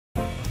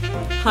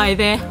Hi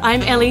there,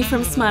 I'm Ellie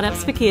from Smart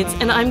Apps for Kids,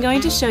 and I'm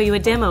going to show you a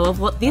demo of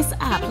what this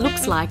app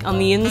looks like on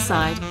the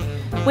inside.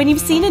 When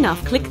you've seen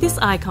enough, click this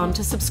icon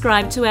to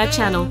subscribe to our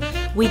channel.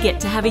 We get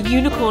to have a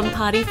unicorn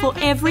party for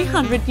every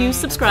 100 new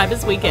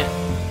subscribers we get.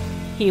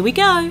 Here we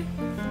go!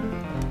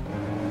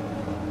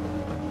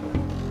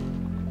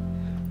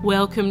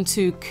 Welcome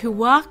to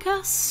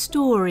Kiwaka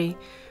Story.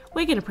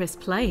 We're going to press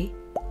play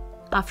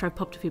after I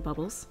popped a few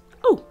bubbles.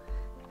 Oh,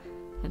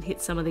 and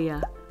hit some of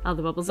the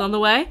other bubbles on the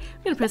way.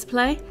 I'm going to press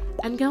play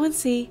and go and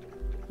see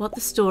what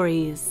the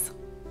story is.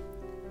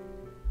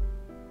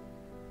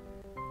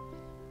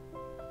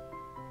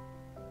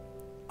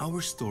 Our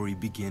story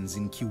begins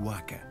in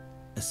Kiwaka,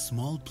 a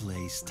small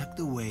place tucked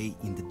away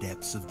in the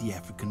depths of the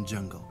African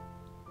jungle.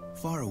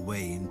 Far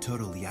away and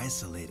totally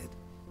isolated,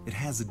 it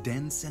has a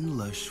dense and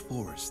lush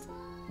forest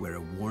where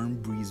a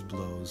warm breeze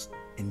blows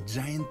and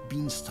giant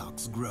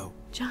beanstalks grow.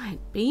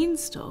 Giant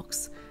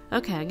beanstalks?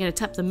 Okay, I'm going to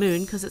tap the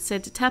moon because it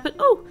said to tap it.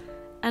 Oh,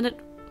 and it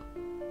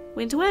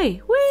went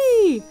away.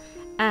 Whee!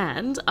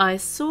 And I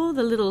saw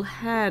the little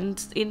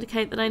hand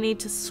indicate that I need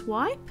to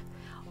swipe.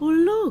 Oh,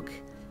 look,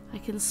 I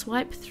can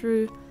swipe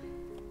through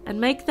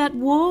and make that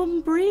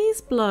warm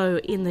breeze blow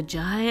in the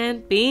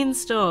giant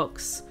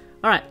beanstalks.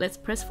 All right, let's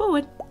press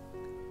forward.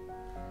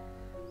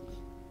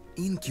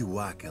 In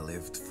Kiwaka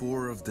lived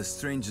 4 of the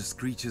strangest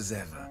creatures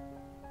ever.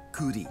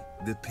 Kuti,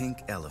 the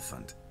pink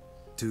elephant.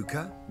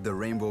 Tuka, the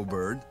rainbow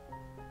bird.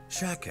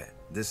 Shaka,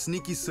 the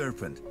sneaky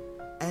serpent.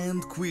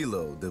 And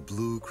Quilo, the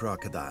blue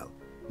crocodile,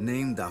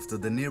 named after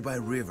the nearby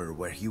river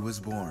where he was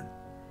born.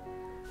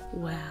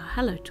 Wow,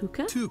 hello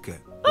Tuka. Tuka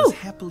was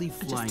happily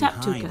flying high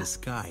Tuka in the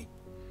sky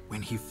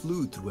when he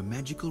flew through a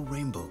magical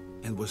rainbow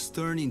and was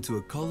turned into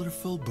a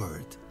colorful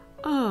bird.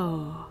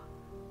 Oh.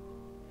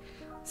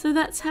 So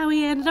that's how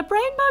he ended up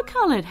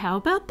rainbow-coloured. How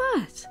about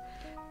that?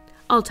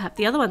 I'll tap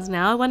the other ones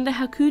now. I wonder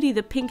how Kuti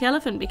the pink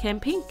elephant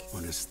became pink.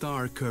 On a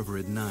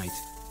star-covered night,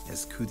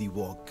 as Kuti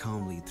walked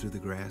calmly through the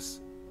grass,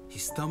 he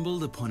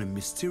stumbled upon a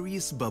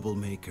mysterious bubble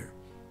maker.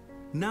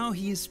 Now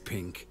he is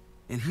pink,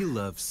 and he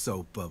loves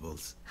soap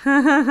bubbles.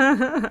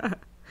 Oh,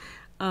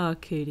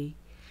 Kuti.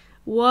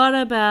 What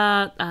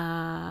about,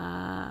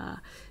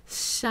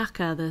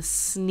 Shaka the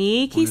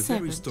sneaky serpent? On a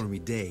very stormy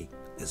day,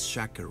 as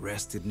Shaka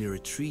rested near a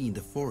tree in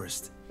the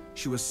forest,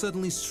 she was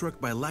suddenly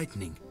struck by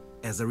lightning.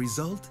 As a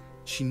result,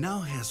 she now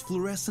has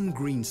fluorescent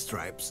green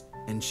stripes,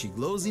 and she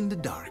glows in the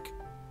dark.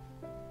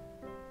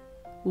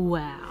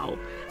 Wow.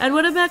 And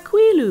what about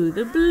Quilu,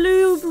 the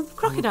blue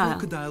crocodile? The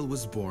crocodile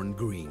was born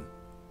green.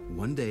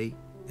 One day,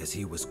 as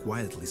he was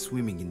quietly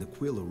swimming in the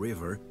Quilo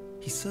River,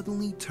 he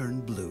suddenly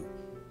turned blue.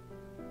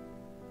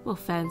 Well,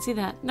 fancy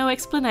that. No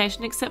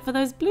explanation except for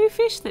those blue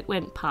fish that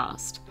went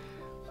past.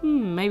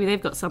 Maybe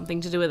they've got something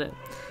to do with it.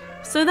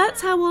 So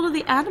that's how all of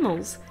the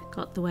animals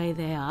got the way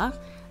they are.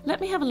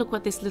 Let me have a look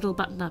what this little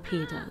button up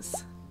here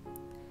does.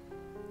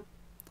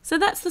 So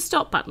that's the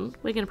stop button.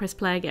 We're going to press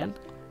play again.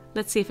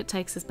 Let's see if it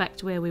takes us back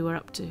to where we were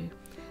up to.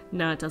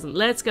 No, it doesn't.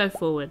 Let's go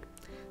forward.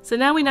 So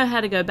now we know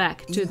how to go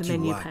back to the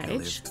menu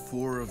page.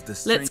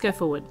 Let's go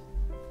forward.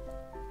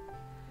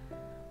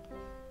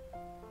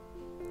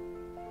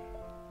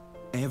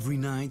 Every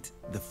night,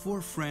 the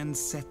 4 friends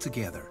sat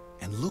together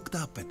and looked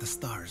up at the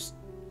stars.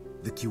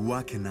 The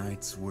Kiwaka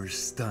nights were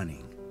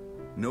stunning.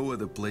 No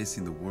other place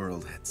in the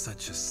world had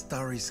such a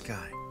starry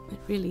sky. It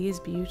really is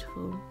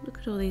beautiful. Look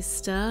at all these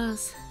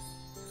stars.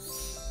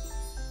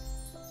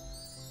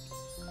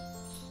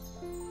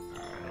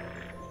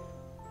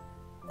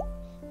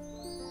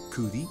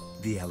 Kuti,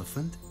 the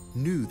elephant,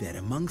 knew that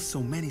among so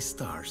many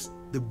stars,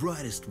 the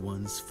brightest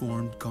ones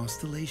formed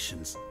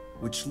constellations,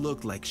 which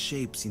looked like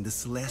shapes in the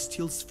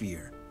celestial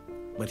sphere.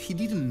 But he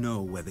didn't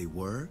know where they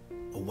were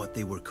or what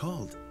they were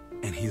called.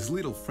 And his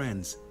little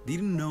friends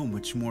didn't know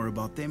much more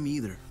about them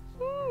either.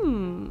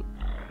 Well,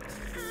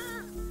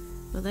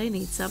 they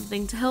need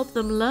something to help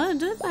them learn,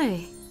 don't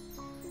they?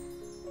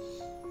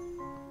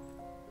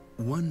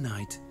 One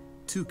night,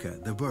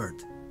 Tuka, the bird,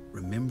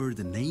 remembered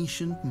an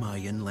ancient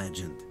Mayan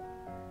legend.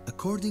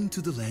 According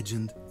to the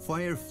legend,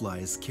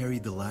 fireflies carry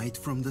the light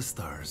from the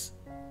stars.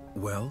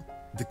 Well,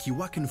 the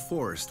Kiwakan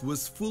forest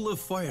was full of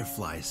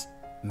fireflies.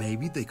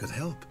 Maybe they could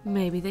help.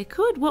 Maybe they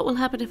could. What will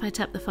happen if I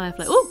tap the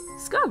firefly? Oh,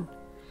 it's gone.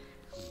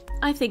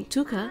 I think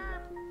Tuka...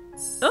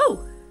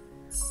 Oh!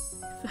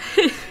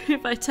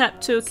 If I tap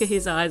Tuka,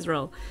 his eyes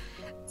roll.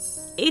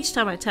 Each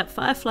time I tap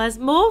fireflies,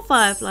 more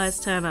fireflies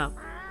turn up.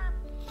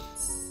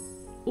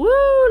 Woo!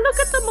 Look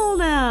at them all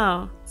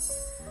now!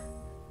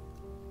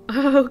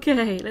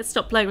 Okay, let's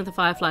stop playing with the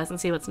fireflies and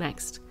see what's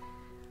next.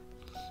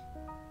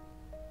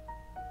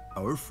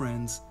 Our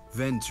friends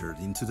ventured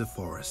into the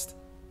forest.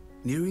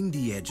 Nearing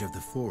the edge of the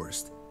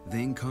forest,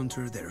 they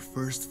encountered their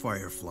first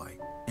firefly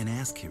and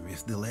asked him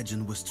if the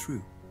legend was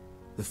true.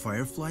 The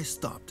firefly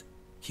stopped.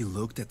 He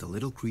looked at the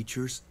little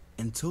creatures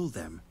and told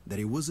them that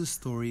it was a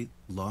story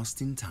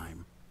lost in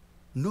time.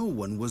 No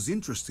one was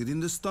interested in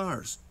the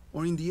stars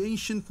or in the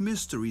ancient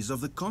mysteries of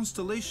the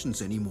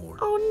constellations anymore.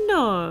 Oh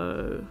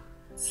no,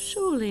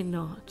 surely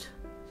not.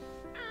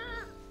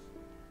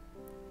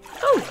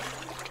 Oh!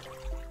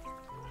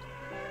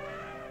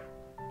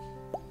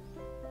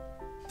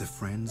 The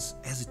friends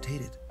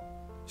hesitated.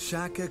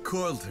 Shaka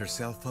coiled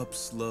herself up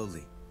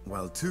slowly,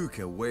 while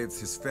Tuka waved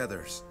his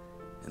feathers,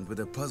 and with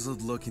a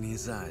puzzled look in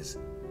his eyes,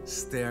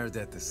 stared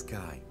at the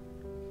sky.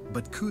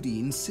 But Cootie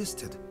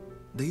insisted.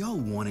 They all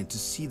wanted to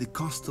see the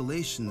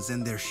constellations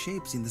and their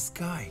shapes in the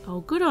sky.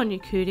 Oh, good on you,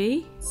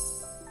 Cootie.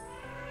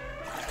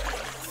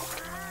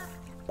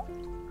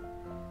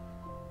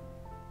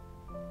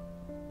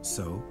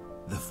 So,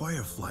 the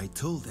firefly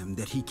told them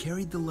that he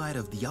carried the light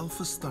of the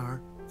Alpha Star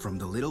from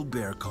the Little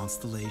Bear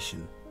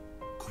constellation.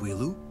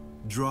 Quilu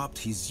dropped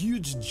his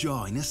huge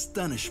jaw in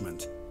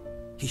astonishment.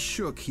 He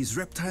shook his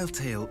reptile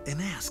tail and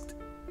asked,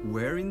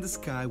 where in the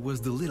sky was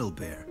the Little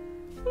Bear?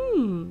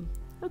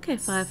 Okay,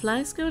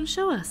 fireflies, go and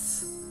show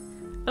us.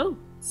 Oh.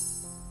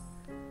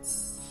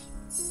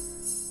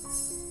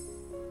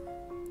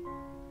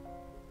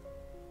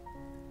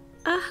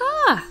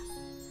 Aha!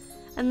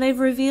 And they've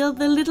revealed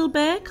the Little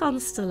Bear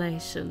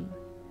constellation.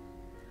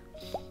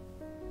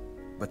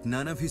 But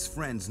none of his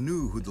friends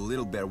knew who the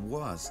Little Bear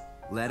was,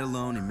 let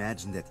alone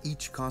imagine that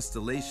each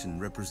constellation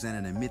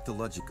represented a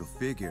mythological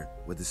figure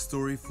with a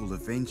story full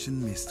of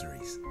ancient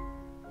mysteries.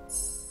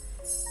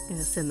 I'm going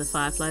to send the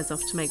fireflies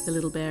off to make the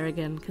Little Bear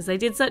again, because they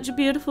did such a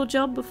beautiful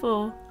job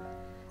before.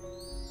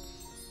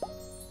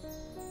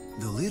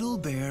 The Little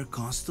Bear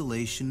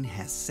constellation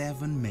has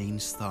 7 main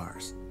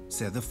stars,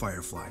 said the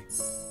firefly.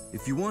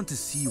 If you want to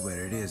see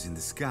where it is in the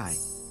sky,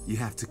 you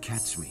have to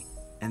catch me,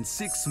 and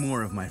 6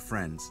 more of my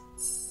friends.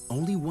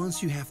 Only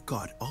once you have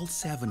caught all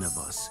 7 of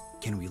us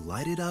can we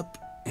light it up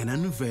and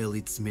unveil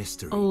its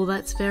mystery. Oh,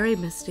 that's very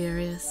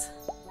mysterious.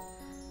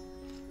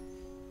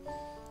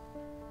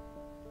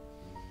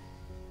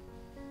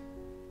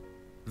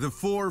 The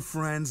 4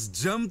 friends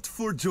jumped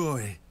for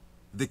joy.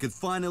 They could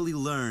finally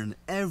learn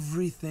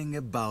everything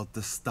about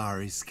the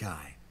starry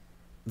sky.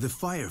 The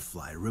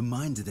firefly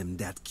reminded them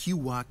that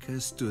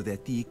Kiwaka stood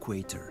at the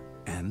equator,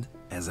 and,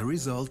 as a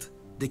result,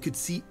 they could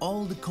see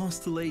all the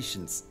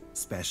constellations,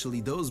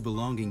 especially those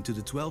belonging to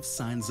the 12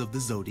 signs of the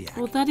zodiac.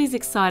 Well, that is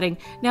exciting.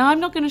 Now, I'm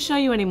not going to show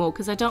you anymore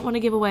because I don't want to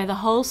give away the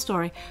whole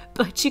story,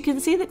 but you can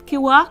see that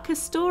Kiwaka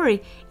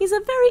Story is a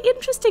very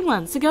interesting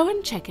one, so go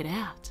and check it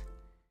out.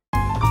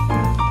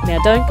 Now,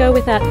 don't go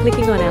without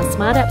clicking on our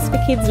Smart Apps for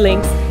Kids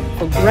links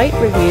for great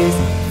reviews,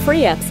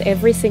 free apps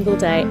every single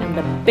day, and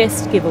the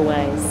best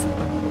giveaways.